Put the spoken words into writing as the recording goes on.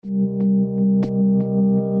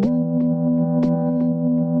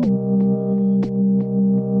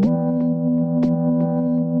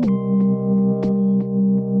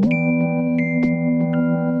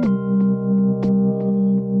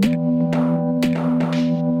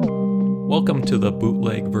Welcome to the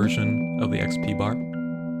bootleg version of the XP Bar,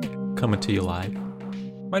 coming to you live.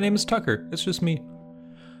 My name is Tucker, it's just me.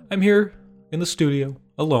 I'm here in the studio,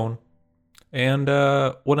 alone, and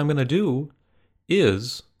what I'm going to do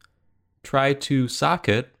is try to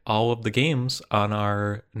socket all of the games on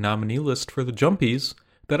our nominee list for the Jumpies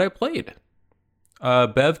that I played.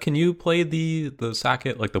 Bev, can you play the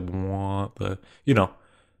socket, like the, you know,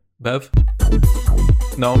 Bev?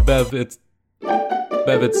 No, Bev, it's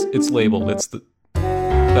labeled. It's the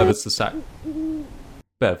Bev. It's the side.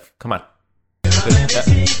 Bev, come on.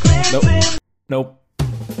 Nope.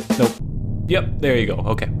 Yep, there you go.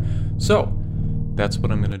 Okay, so that's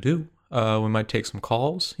what I'm gonna do. We might take some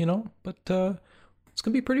calls, you know, but it's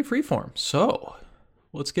gonna be pretty freeform. So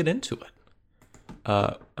let's get into it.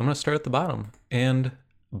 I'm gonna start at the bottom, and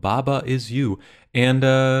Baba Is You. And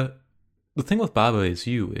the thing with Baba Is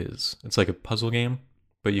You is it's like a puzzle game,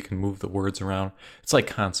 but you can move the words around. It's like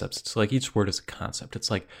concepts. It's like each word is a concept.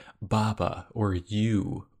 It's like Baba or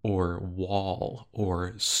you or wall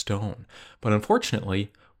or stone. But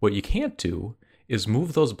unfortunately, what you can't do is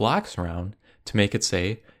move those blocks around to make it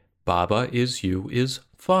say Baba Is You is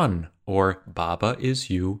fun or Baba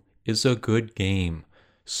Is You is a good game.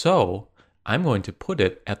 So I'm going to put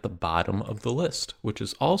it at the bottom of the list, which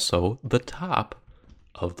is also the top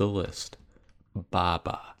of the list.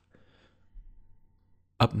 Baba.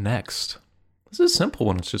 Up next, this is a simple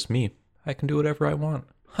one. It's just me. I can do whatever I want.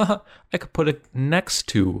 I could put it next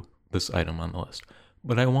to this item on the list,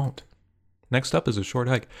 but I won't. Next up is a short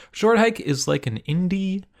hike. Short hike is like an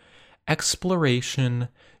indie exploration.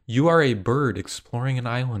 You are a bird exploring an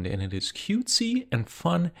island, and it is cutesy and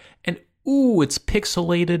fun, and ooh, it's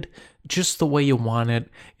pixelated just the way you want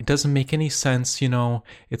it. It doesn't make any sense, you know.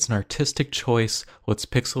 It's an artistic choice. Let's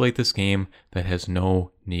pixelate this game that has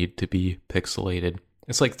no need to be pixelated.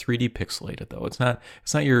 It's like 3D pixelated, though. It's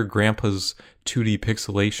not your grandpa's 2D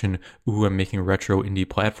pixelation, ooh, I'm making retro indie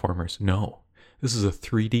platformers. No, this is a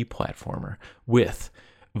 3D platformer with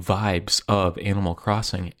vibes of Animal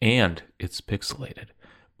Crossing, and it's pixelated.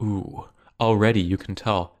 Ooh, already you can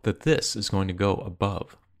tell that this is going to go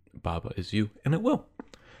above Baba Is You, and it will.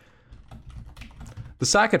 The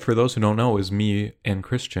socket, for those who don't know, is me and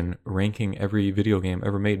Christian ranking every video game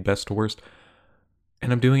ever made best to worst.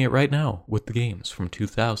 And I'm doing it right now with the games from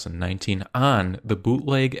 2019 on the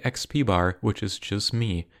bootleg XP Bar, which is just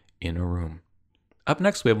me in a room. Up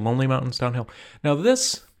next, we have Lonely Mountains Downhill. Now,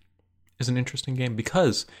 this is an interesting game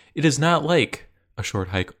because it is not like a short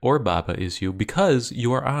hike or Baba Is You because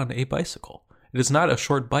you are on a bicycle. It is not a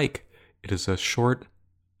short bike. It is a short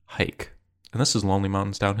hike. And this is Lonely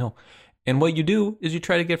Mountains Downhill. And what you do is you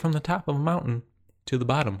try to get from the top of a mountain to the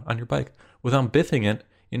bottom on your bike without biffing it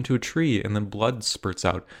into a tree, and then blood spurts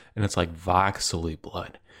out, and it's like voxely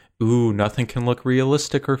blood. Ooh, nothing can look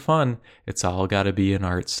realistic or fun. It's all got to be an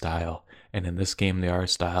art style. And in this game, the art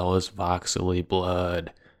style is voxely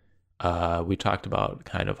blood. We talked about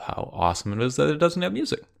kind of how awesome it is that it doesn't have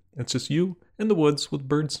music. It's just you in the woods with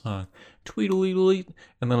birdsong. Tweedledee.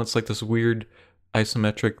 And then it's like this weird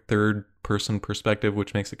isometric third-person perspective,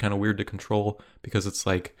 which makes it kind of weird to control because it's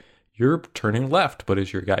like you're turning left, but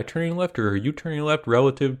is your guy turning left or are you turning left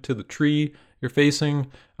relative to the tree you're facing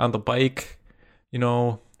on the bike? You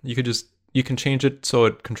know, you can change it so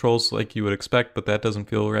it controls like you would expect, but that doesn't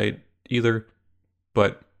feel right either.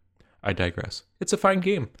 But I digress. It's a fine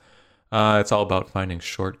game. It's all about finding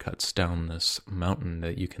shortcuts down this mountain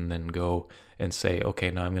that you can then go and say,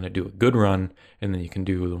 okay, now I'm going to do a good run, and then you can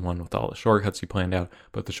do the one with all the shortcuts you planned out.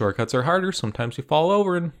 But the shortcuts are harder. Sometimes you fall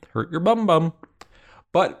over and hurt your bum.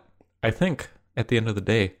 But I think at the end of the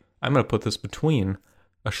day, I'm going to put this between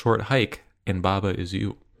a short hike and Baba Is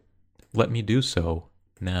You. Let me do so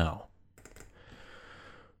now.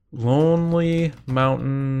 Lonely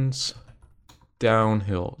Mountains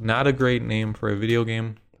Downhill. Not a great name for a video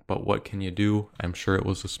game, but what can you do? I'm sure it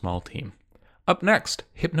was a small team. Up next,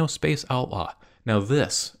 Hypnospace Outlaw. Now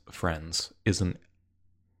this, friends, is an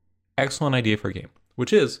excellent idea for a game,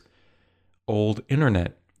 which is old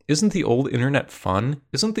internet. Isn't the old internet fun?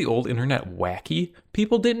 Isn't the old internet wacky?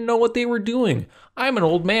 People didn't know what they were doing. I'm an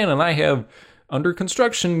old man and I have under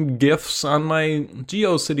construction GIFs on my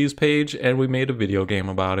GeoCities page, and we made a video game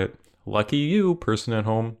about it. Lucky you, person at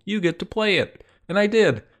home, you get to play it. And I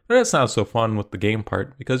did. But that's not so fun with the game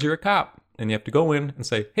part because you're a cop and you have to go in and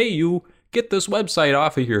say, hey, you, get this website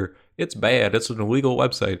off of here. It's bad. It's an illegal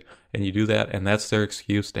website. And you do that, and that's their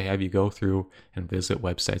excuse to have you go through and visit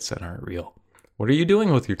websites that aren't real. What are you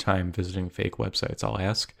doing with your time visiting fake websites, I'll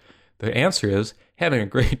ask. The answer is having a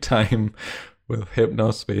great time with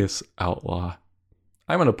Hypnospace Outlaw.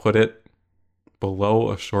 I'm going to put it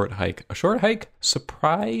below a short hike. A short hike,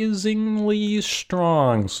 surprisingly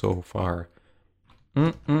strong so far.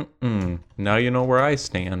 Now you know where I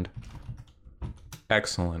stand.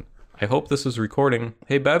 Excellent. I hope this is recording.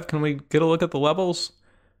 Hey, Bev, can we get a look at the levels?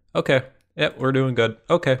 Okay. Yep, we're doing good.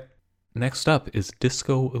 Okay. Next up is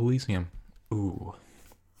Disco Elysium. Ooh.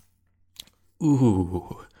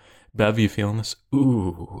 Bev, you feeling this?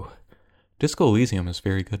 Ooh. Disco Elysium is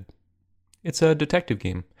very good. It's a detective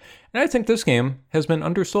game. And I think this game has been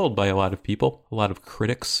undersold by a lot of people, a lot of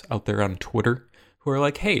critics out there on Twitter, who are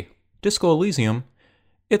like, hey, Disco Elysium,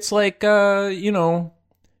 it's like,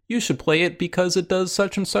 you should play it because it does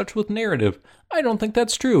such and such with narrative. I don't think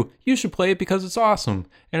that's true. You should play it because it's awesome.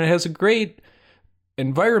 And it has a great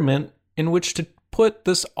environment in which to put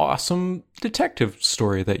this awesome detective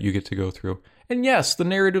story that you get to go through. And yes, the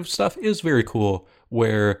narrative stuff is very cool,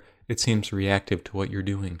 where it seems reactive to what you're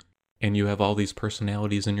doing. And you have all these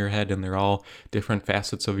personalities in your head, and they're all different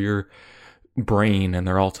facets of your brain, and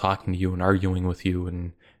they're all talking to you and arguing with you,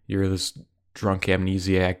 and you're this drunk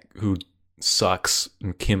amnesiac who sucks,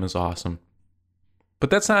 and Kim is awesome. But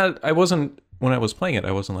that's not, when I was playing it,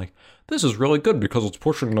 I wasn't like, this is really good because it's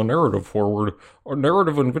pushing the narrative forward. Or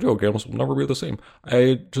narrative in video games will never be the same.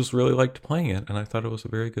 I just really liked playing it, and I thought it was a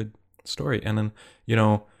very good story. And then,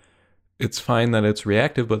 it's fine that it's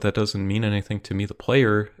reactive, but that doesn't mean anything to me, the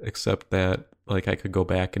player, except that, like, I could go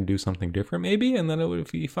back and do something different maybe, and then it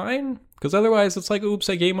would be fine. Because otherwise, it's like,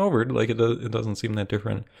 oops, I game over. Like, it doesn't seem that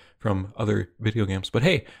different from other video games. But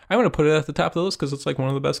hey, I'm going to put it at the top of the list because it's like one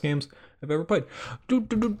of the best games I've ever played.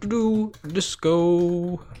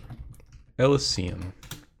 Disco Elysium.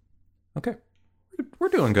 Okay, we're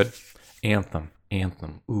doing good. Anthem.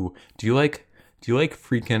 Ooh, do you like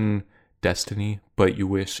freaking Destiny, but you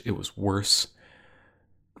wish it was worse?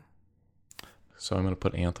 So I'm going to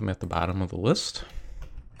put Anthem at the bottom of the list.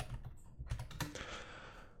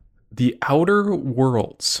 The Outer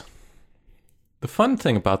Worlds. The fun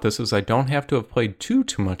thing about this is I don't have to have played too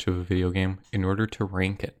much of a video game in order to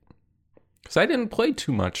rank it. Because I didn't play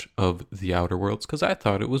too much of The Outer Worlds because I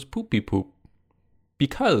thought it was poopy poop.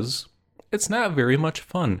 Because it's not very much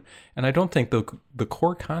fun. And I don't think the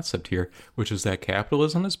core concept here, which is that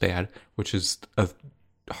capitalism is bad, which is a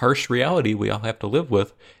harsh reality we all have to live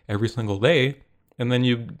with every single day, and then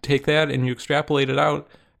you take that and you extrapolate it out,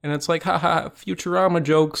 and it's like, haha, Futurama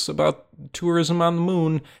jokes about tourism on the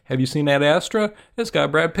moon. Have you seen Ad Astra? It's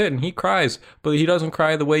got Brad Pitt, and he cries, but he doesn't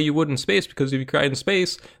cry the way you would in space, because if you cried in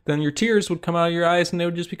space, then your tears would come out of your eyes, and they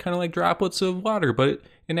would just be kind of like droplets of water. But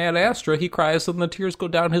in Ad Astra, he cries, and the tears go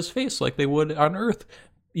down his face like they would on Earth,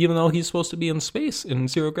 even though he's supposed to be in space in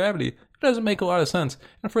zero gravity. It doesn't make a lot of sense.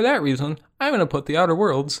 And for that reason, I'm going to put The Outer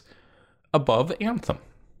Worlds above Anthem.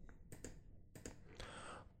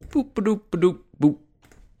 Boop-a-doop-a-doop-boop.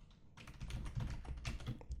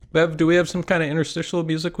 Bev, do we have some kind of interstitial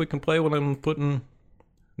music we can play when I'm putting...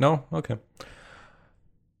 No? Okay.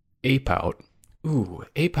 Ape Out. Ooh,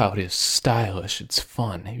 Ape Out is stylish. It's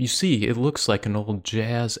fun. You see, it looks like an old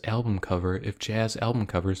jazz album cover if jazz album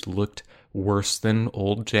covers looked worse than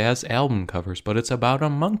old jazz album covers. But it's about a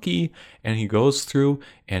monkey, and he goes through,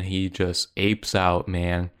 and he just apes out,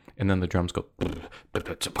 man. And then the drums go...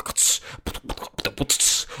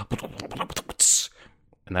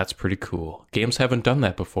 And that's pretty cool. Games haven't done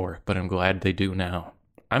that before, but I'm glad they do now.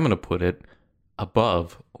 I'm going to put it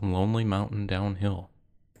above Lonely Mountain Downhill.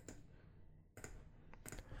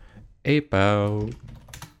 Ape Out.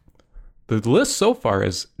 The list so far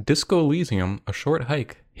is Disco Elysium, A Short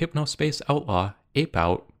Hike, Hypnospace Outlaw, Ape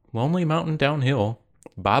Out, Lonely Mountain Downhill,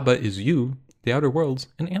 Baba Is You, The Outer Worlds,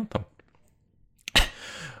 and Anthem.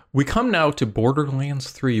 We come now to Borderlands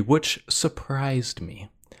 3, which surprised me.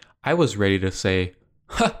 I was ready to say,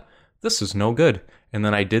 this is no good. And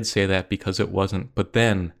then I did say that because it wasn't. But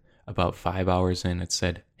then, about 5 hours in, it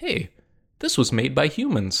said, hey, this was made by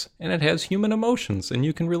humans, and it has human emotions, and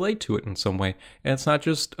you can relate to it in some way. And it's not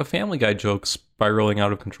just a Family Guy joke spiraling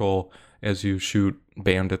out of control as you shoot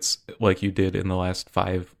bandits like you did in the last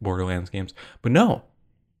 5 Borderlands games. But no,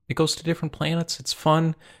 it goes to different planets. It's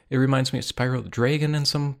fun. It reminds me of Spyro the Dragon in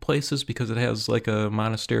some places because it has like a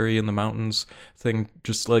monastery in the mountains thing,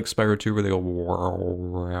 just like Spyro 2 where they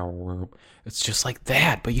go... It's just like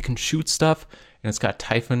that, but you can shoot stuff. And it's got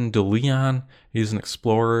Typhon DeLeon. He's an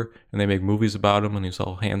explorer, and they make movies about him, and he's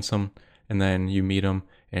all handsome. And then you meet him,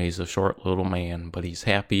 and he's a short little man, but he's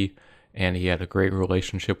happy, and he had a great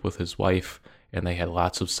relationship with his wife, and they had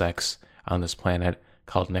lots of sex on this planet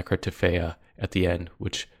called Necrotafea at the end,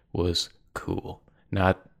 which was cool.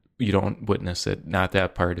 Not, you don't witness it, not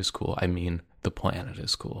that part is cool. I mean, the planet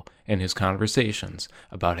is cool. And his conversations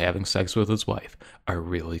about having sex with his wife are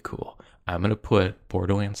really cool. I'm going to put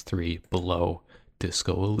Borderlands 3 below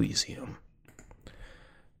Disco Elysium.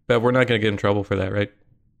 But we're not going to get in trouble for that, right?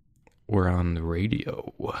 We're on the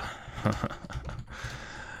radio.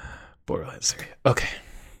 Borderlands 3. Okay.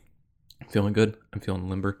 I'm feeling good. I'm feeling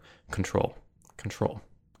limber. Control.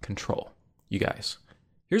 You guys.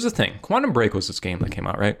 Here's the thing. Quantum Break was this game that came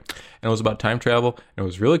out, right? And it was about time travel, and it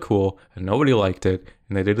was really cool, and nobody liked it.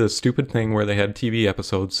 And they did a stupid thing where they had TV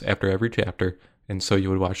episodes after every chapter, and so you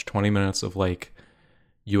would watch 20 minutes of, like,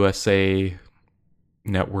 USA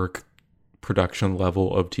Network production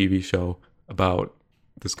level of TV show about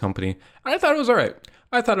this company. And I thought it was all right.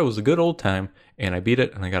 I thought it was a good old time, and I beat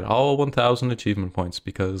it, and I got all 1,000 achievement points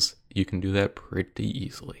because you can do that pretty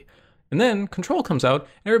easily. And then Control comes out, and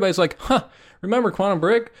everybody's like, remember Quantum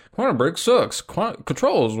Break? Quantum Break sucks.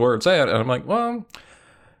 Control is where it's at. And I'm like, well,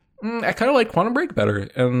 I kind of like Quantum Break better.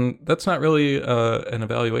 And that's not really an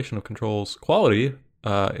evaluation of Control's quality.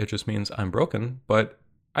 It just means I'm broken. But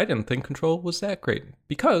I didn't think Control was that great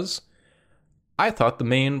because I thought the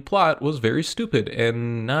main plot was very stupid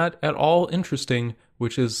and not at all interesting,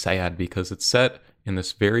 which is sad because it's set in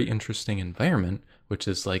this very interesting environment, which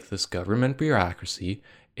is like this government bureaucracy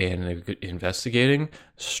and investigating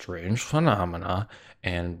strange phenomena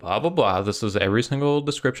and blah, blah, blah. This is every single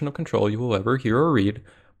description of Control you will ever hear or read.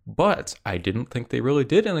 But I didn't think they really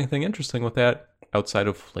did anything interesting with that outside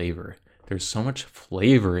of flavor. There's so much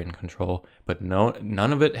flavor in Control, but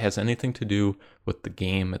none of it has anything to do with the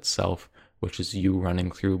game itself, which is you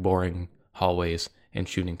running through boring hallways and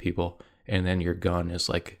shooting people. And then your gun is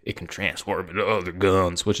like, it can transform into other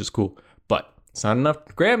guns, which is cool. But it's not enough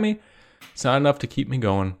to grab me. It's not enough to keep me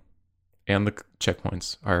going, and the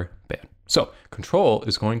checkpoints are bad. So, Control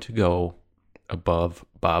is going to go above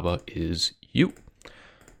Baba Is You.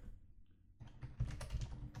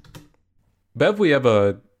 Bev,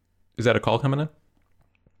 is that a call coming in?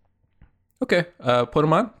 Okay, put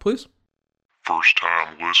him on, please. First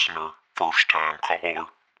time listener, first time caller.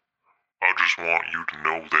 I just want you to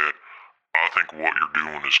know that I think what you're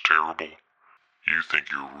doing is terrible. You think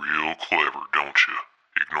you're real clever, don't you?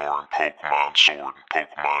 Ignoring Pokemon Sword and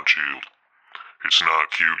Pokemon Shield. It's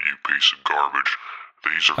not cute, you piece of garbage.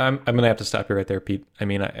 These are... I'm going to have to stop you right there, Pete. I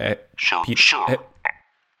mean, Sir, Pete, sir,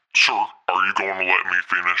 sir, are you going to let me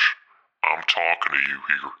finish? I'm talking to you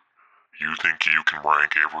here. You think you can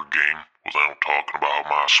rank every game without talking about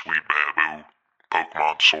my sweet Baboo,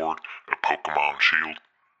 Pokemon Sword, and Pokemon Shield?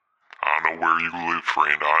 I know where you live,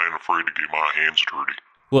 friend. I ain't afraid to get my hands dirty.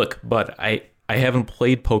 Look, but I haven't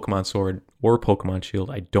played Pokemon Sword or Pokemon Shield.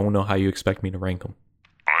 I don't know how you expect me to rank them.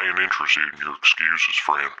 I ain't interested in your excuses,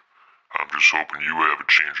 friend. I'm just hoping you have a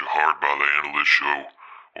change of heart by the end of this show,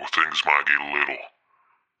 or things might get a little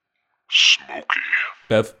smoky.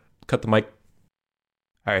 Bev, cut the mic.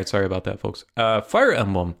 All right, sorry about that, folks. Fire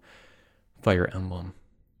Emblem.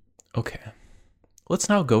 Okay. Let's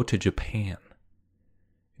now go to Japan.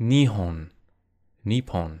 Nippon.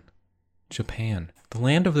 Japan. The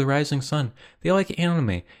land of the rising sun. They like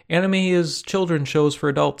anime. Anime is children's shows for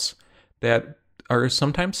adults that are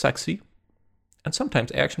sometimes sexy and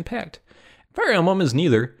sometimes action-packed. Fire Emblem is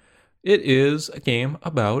neither. It is a game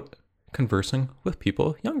about conversing with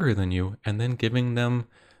people younger than you and then giving them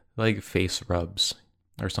like face rubs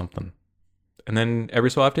or something. And then every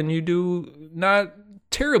so often you do not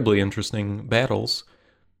terribly interesting battles,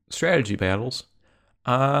 strategy battles,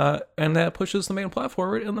 and that pushes the main plot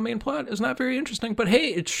forward, and the main plot is not very interesting, but hey,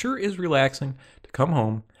 it sure is relaxing to come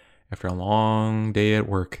home after a long day at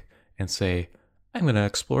work and say, I'm going to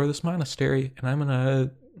explore this monastery, and I'm going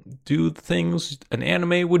to do the things an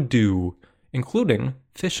anime would do, including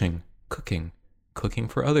fishing, cooking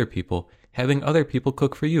for other people, having other people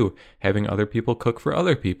cook for you, having other people cook for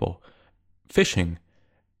other people, fishing,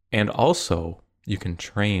 and also you can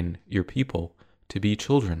train your people to be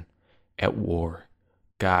children at war.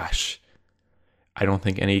 Gosh, I don't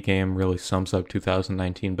think any game really sums up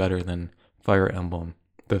 2019 better than Fire Emblem,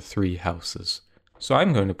 The Three Houses. So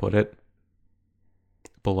I'm going to put it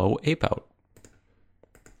below Ape Out.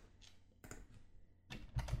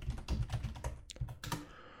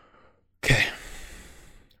 Okay.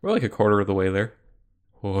 We're like a quarter of the way there.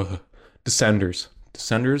 Whoa. Descenders.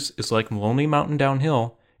 Descenders is like Lonely Mountain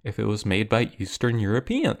Downhill if it was made by Eastern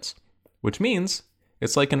Europeans, which means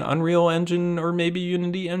it's like an Unreal Engine or maybe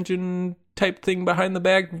Unity Engine type thing behind the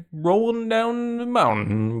back rolling down the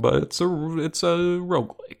mountain, but it's a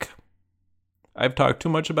roguelike. I've talked too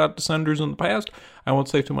much about Descenders in the past. I won't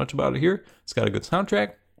say too much about it here. It's got a good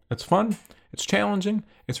soundtrack. It's fun. It's challenging.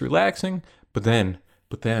 It's relaxing. But then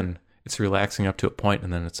it's relaxing up to a point,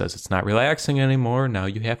 and then it says it's not relaxing anymore. Now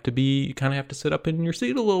you kind of have to sit up in your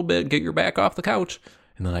seat a little bit, get your back off the couch.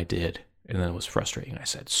 And then I did. And then it was frustrating. I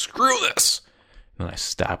said, screw this. And then I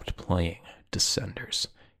stopped playing Descenders.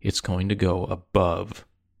 It's going to go above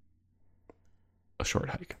a short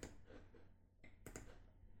hike.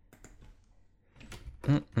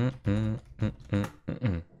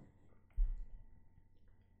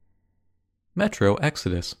 Metro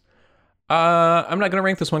Exodus. I'm not going to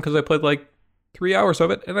rank this one because I played like 3 hours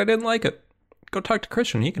of it and I didn't like it. Go talk to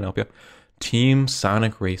Christian. He can help you. Team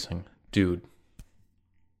Sonic Racing. Dude.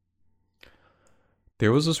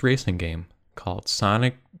 There was this racing game called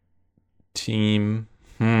Sonic Team...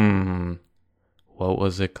 What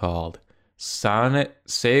was it called? Sonic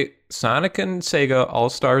and Sega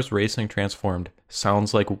All-Stars Racing Transformed.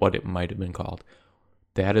 Sounds like what it might have been called.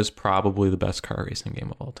 That is probably the best car racing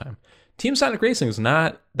game of all time. Team Sonic Racing is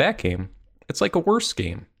not that game. It's like a worse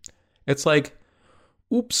game. It's like,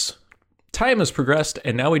 oops, time has progressed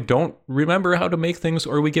and now we don't remember how to make things,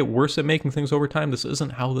 or we get worse at making things over time. This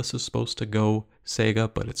isn't how this is supposed to go,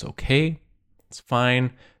 Sega, but it's okay. It's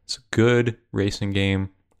fine. It's a good racing game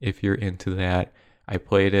if you're into that. I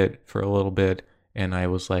played it for a little bit and I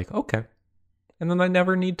was like, okay. And then I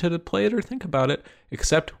never need to play it or think about it,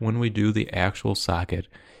 except when we do the actual socket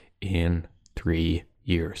in 3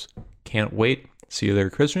 years. Can't wait. See you there,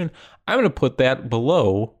 Christian. I'm going to put that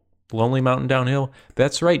below Lonely Mountain Downhill.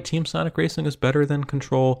 That's right. Team Sonic Racing is better than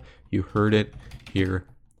Control. You heard it here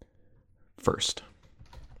first.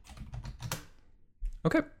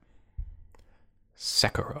 Okay.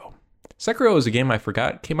 Sekiro. Sekiro is a game I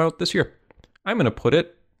forgot came out this year. I'm going to put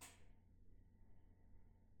it...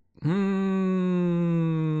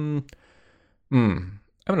 I'm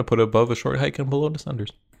going to put it above A Short Hike and below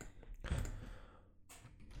Descenders.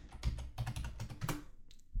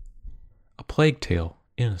 A Plague Tale: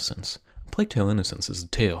 Innocence. A Plague Tale: Innocence is a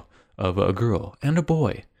tale of a girl and a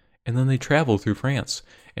boy, and then they travel through France,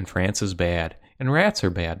 and France is bad, and rats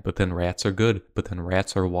are bad, but then rats are good, but then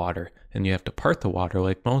rats are water, and you have to part the water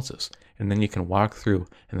like Moses, and then you can walk through,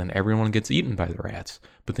 and then everyone gets eaten by the rats,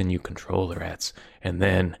 but then you control the rats, and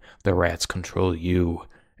then the rats control you,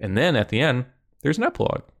 and then at the end, there's an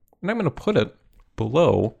epilogue, and I'm going to put it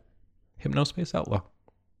below Hypnospace Outlaw.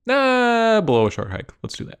 Below A Short Hike.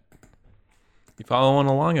 Let's do that. You following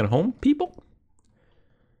along at home, people?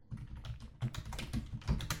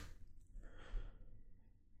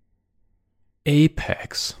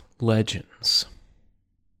 Apex Legends.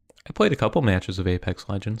 I played a couple matches of Apex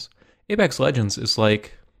Legends. Apex Legends is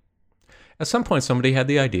like, at some point somebody had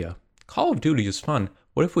the idea, Call of Duty is fun.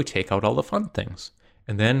 What if we take out all the fun things?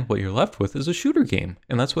 And then what you're left with is a shooter game.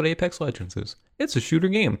 And that's what Apex Legends is. It's a shooter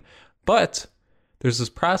game. But there's this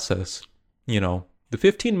process, the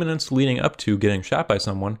 15 minutes leading up to getting shot by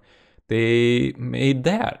someone, they made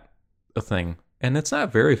that a thing. And it's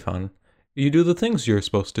not very fun. You do the things you're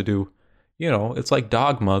supposed to do. It's like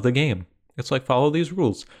Dogma, the game. It's like, follow these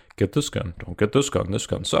rules. Get this gun. Don't get this gun. This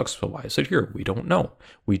gun sucks. So why is it here? We don't know.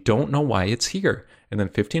 We don't know why it's here. And then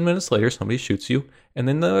 15 minutes later, somebody shoots you, and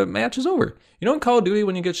then the match is over. In Call of Duty,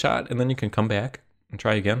 when you get shot, and then you can come back and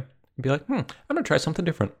try again, and be like, I'm going to try something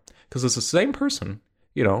different. Because it's the same person,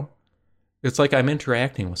 It's like I'm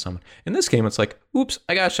interacting with someone. In this game, it's like, oops,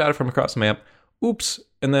 I got shot from across the map. Oops,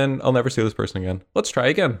 and then I'll never see this person again. Let's try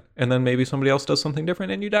again. And then maybe somebody else does something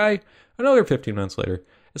different and you die another 15 minutes later.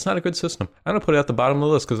 It's not a good system. I'm going to put it at the bottom of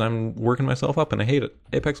the list because I'm working myself up and I hate it.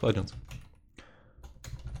 Apex Legends.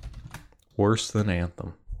 Worse than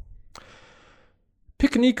Anthem.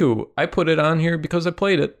 Pikuniku. I put it on here because I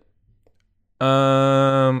played it.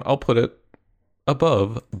 I'll put it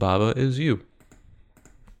above Baba Is You.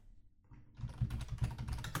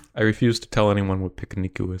 I refuse to tell anyone what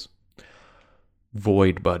Pikuniku is.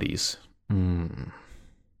 Void Buddies.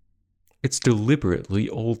 It's deliberately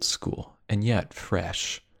old school and yet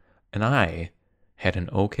fresh. And I had an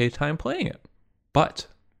okay time playing it. But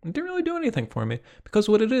it didn't really do anything for me because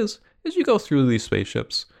what it is you go through these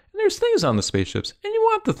spaceships and there's things on the spaceships and you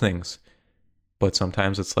want the things. But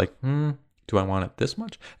sometimes it's like, do I want it this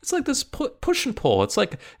much? It's like this push and pull. It's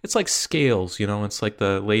like scales, It's like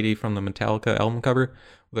the lady from the Metallica album cover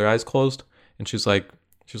with her eyes closed. And she's like,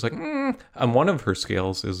 on one of her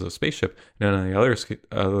scales is a spaceship. And on the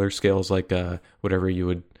other scale is like whatever you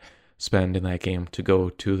would spend in that game to go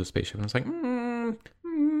to the spaceship. And it's like, and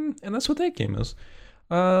that's what that game is.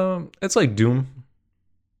 It's like Doom.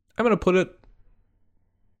 I'm going to put it,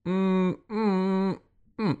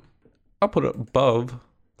 I'll put it above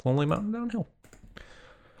Lonely Mountain Downhill.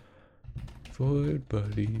 Void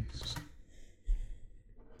Buddies.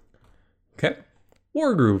 Okay.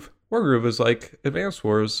 Wargroove. Wargroove is like Advanced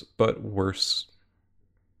Wars, but worse.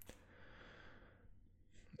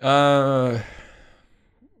 Yeah,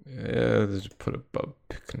 just put above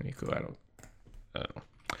Pikuniku. I don't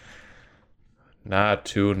Not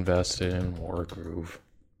too invested in Wargroove.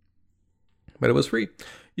 But it was free.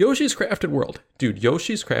 Yoshi's Crafted World. Dude,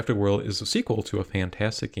 Yoshi's Crafted World is a sequel to a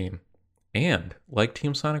fantastic game. And, like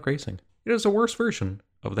Team Sonic Racing, it is a worse version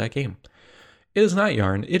of that game. It is not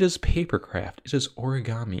yarn. It is papercraft. It is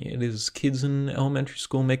origami. It is kids in elementary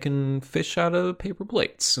school making fish out of paper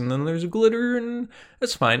plates. And then there's glitter, and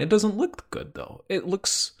it's fine. It doesn't look good, though. It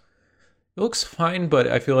looks fine, but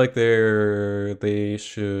I feel like there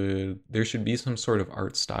should be some sort of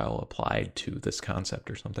art style applied to this concept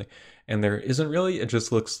or something. And there isn't really. It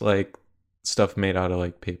just looks like stuff made out of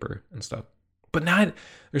like paper and stuff. But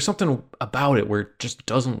there's something about it where it just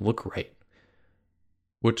doesn't look right.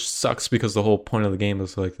 Which sucks because the whole point of the game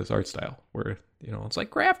is like this art style where, it's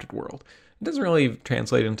like Crafted World. It doesn't really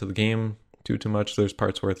translate into the game too much. There's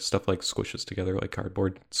parts where the stuff like squishes together, like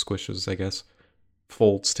cardboard squishes, I guess.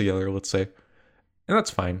 Folds together, let's say. And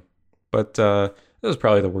that's fine. But this is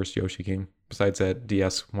probably the worst Yoshi game, besides that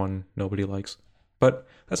DS one nobody likes. But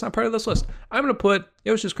that's not part of this list. I'm going to put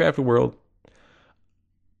Yoshi's Crafted World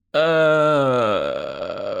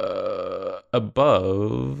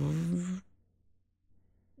above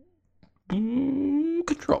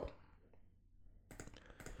Control.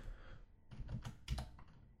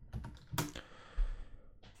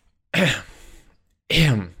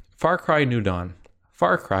 Far Cry New Dawn.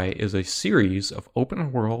 Far Cry is a series of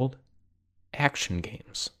open-world action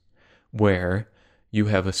games where you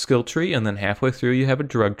have a skill tree and then halfway through you have a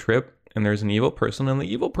drug trip and there's an evil person and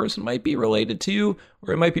the evil person might be related to you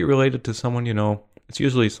or it might be related to someone you know. It's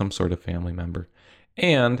usually some sort of family member.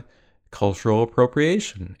 And cultural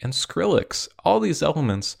appropriation and Skrillex. All these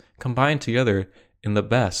elements combined together in the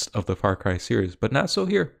best of the Far Cry series, but not so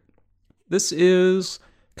here. This is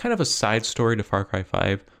kind of a side story to Far Cry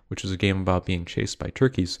 5, which is a game about being chased by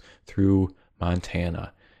turkeys through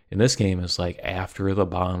Montana. And this game is like after the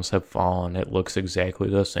bombs have fallen, it looks exactly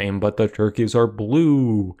the same, but the turkeys are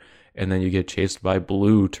blue. And then you get chased by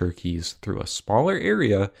blue turkeys through a smaller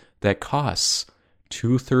area that costs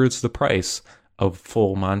 2/3 the price of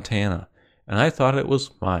full Montana. And I thought it was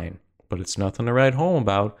fine, but it's nothing to write home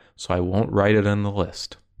about, so I won't write it in the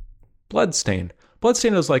list. Bloodstained.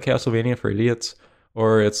 Bloodstained is like Castlevania for idiots,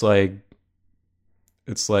 or it's like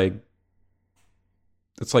Castlevania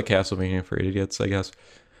for idiots, I guess.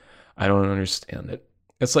 I don't understand it.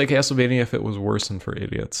 It's like Castlevania if it was worse than for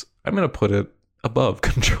idiots. I'm going to put it above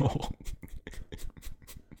Control.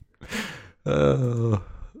 The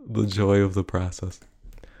joy of the process.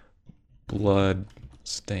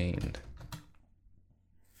 Bloodstained.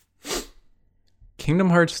 Kingdom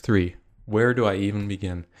Hearts 3. Where do I even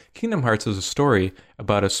begin? Kingdom Hearts is a story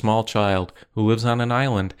about a small child who lives on an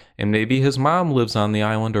island, and maybe his mom lives on the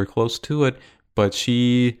island or close to it, but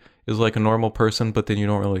she is like a normal person, but then you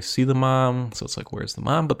don't really see the mom, so it's like, where's the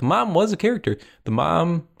mom? But the mom was a character. The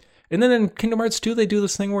mom... And then in Kingdom Hearts 2, they do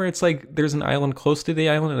this thing where it's like there's an island close to the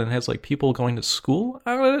island and it has like people going to school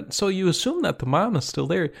out of it, so you assume that the mom is still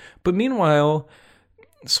there. But meanwhile,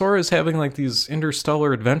 Sora is having like these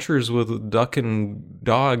interstellar adventures with Duck and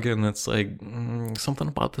Dog, and it's like something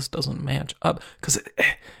about this doesn't match up.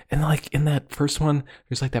 And like in that first one,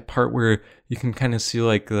 there's like that part where you can kind of see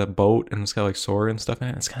like the boat and it's got like Sora and stuff in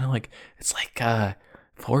it. It's kind of like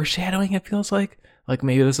foreshadowing. It feels like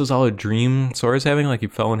maybe this is all a dream Sora's having. Like he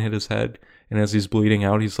fell and hit his head, and as he's bleeding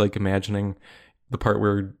out, he's like imagining the part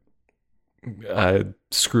where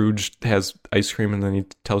Scrooge has ice cream and then he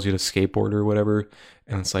tells you to skateboard or whatever,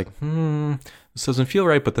 and it's like this doesn't feel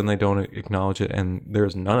right, but then they don't acknowledge it, and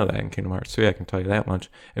there's none of that in Kingdom Hearts 3, I can tell you that much.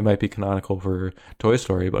 It might be canonical for Toy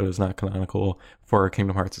Story, but it's not canonical for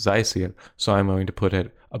Kingdom Hearts as I see it, so I'm going to put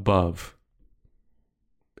it above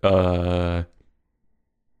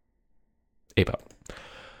Ape-Out.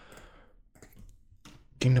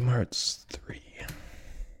 Kingdom Hearts 3.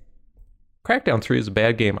 Crackdown 3 is a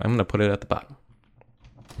bad game. I'm going to put it at the bottom.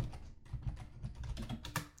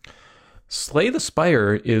 Slay the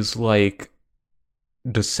Spire is like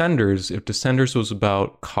Descenders if Descenders was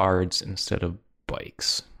about cards instead of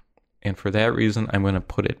bikes. And for that reason, I'm going to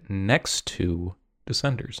put it next to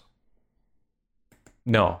Descenders.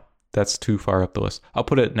 No, that's too far up the list. I'll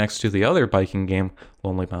put it next to the other biking game,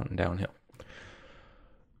 Lonely Mountain Downhill.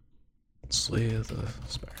 Slay the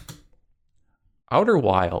Spire. Outer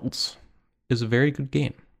Wilds is a very good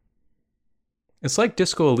game. It's like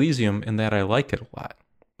Disco Elysium in that I like it a lot.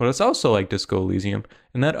 But it's also like Disco Elysium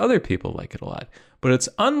in that other people like it a lot. But it's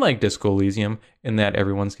unlike Disco Elysium in that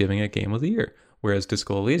everyone's giving it Game of the Year. Whereas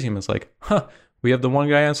Disco Elysium is like, we have the one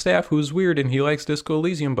guy on staff who's weird and he likes Disco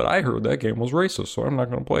Elysium, but I heard that game was racist, so I'm not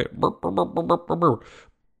going to play it.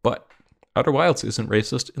 But Outer Wilds isn't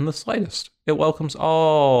racist in the slightest. It welcomes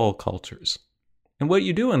all cultures. And what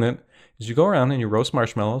you do in it is you go around and you roast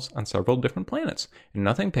marshmallows on several different planets, and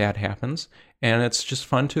nothing bad happens, and it's just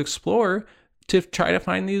fun to explore to try to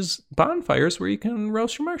find these bonfires where you can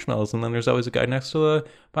roast your marshmallows. And then there's always a guy next to the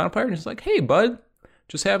bonfire, and he's like, hey, bud,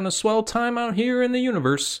 just having a swell time out here in the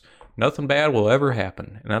universe. Nothing bad will ever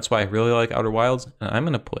happen. And that's why I really like Outer Wilds, and I'm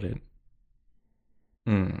going to put it...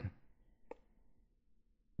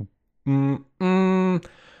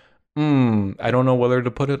 I don't know whether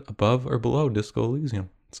to put it above or below Disco Elysium.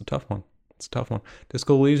 It's a tough one.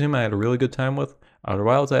 Disco Elysium I had a really good time with. Outer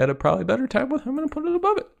Wilds I had a probably better time with. I'm going to put it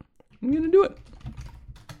above it. I'm going to do it.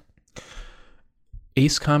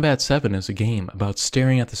 Ace Combat 7 is a game about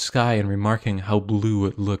staring at the sky and remarking how blue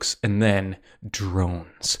it looks, and then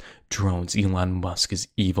drones. Elon Musk is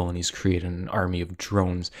evil, and he's created an army of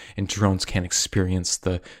drones, and drones can't experience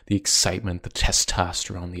the excitement, the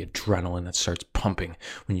testosterone, the adrenaline that starts pumping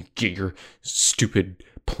when you get your stupid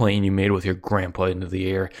plane you made with your grandpa into the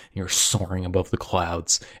air, and you're soaring above the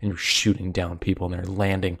clouds, and you're shooting down people, and they're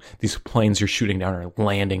landing. These planes you're shooting down are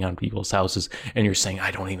landing on people's houses, and you're saying,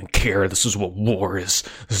 I don't even care. This is what war is.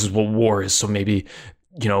 So maybe,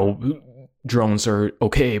 drones are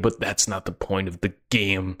okay, but that's not the point of the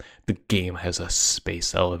game. The game has a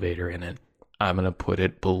space elevator in it. I'm going to put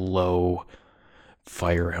it below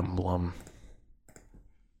Fire Emblem.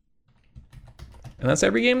 And that's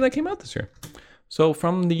every game that came out this year. So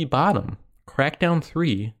from the bottom, Crackdown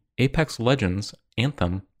 3, Apex Legends,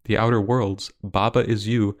 Anthem, The Outer Worlds, Baba Is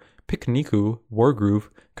You, Pikniku, Wargroove,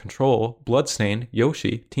 Control, Bloodstained,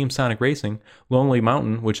 Yoshi, Team Sonic Racing, Lonely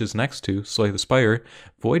Mountain, which is next to Slay the Spire,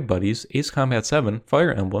 Void Buddies, Ace Combat 7,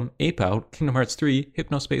 Fire Emblem, Ape Out, Kingdom Hearts 3,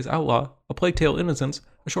 Hypnospace Outlaw, A Plague Tale Innocence,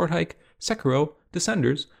 A Short Hike, Sekiro,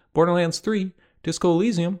 Descenders, Borderlands 3, Disco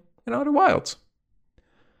Elysium, and Outer Wilds.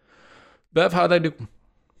 Bev, how'd I do?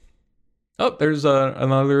 Oh, there's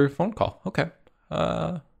another phone call. Okay.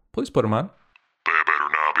 Please put him on. That better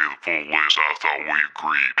not be the full list.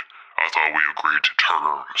 I thought we agreed to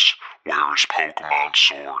terms. Where is Pokemon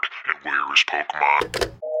Sword and where is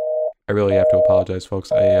Pokemon? I really have to apologize,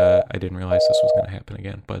 folks. I didn't realize this was going to happen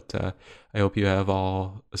again, but I hope you have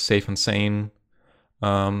all a safe and sane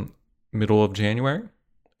middle of January,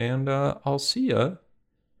 and I'll see ya.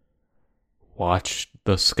 Watch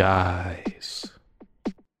the skies.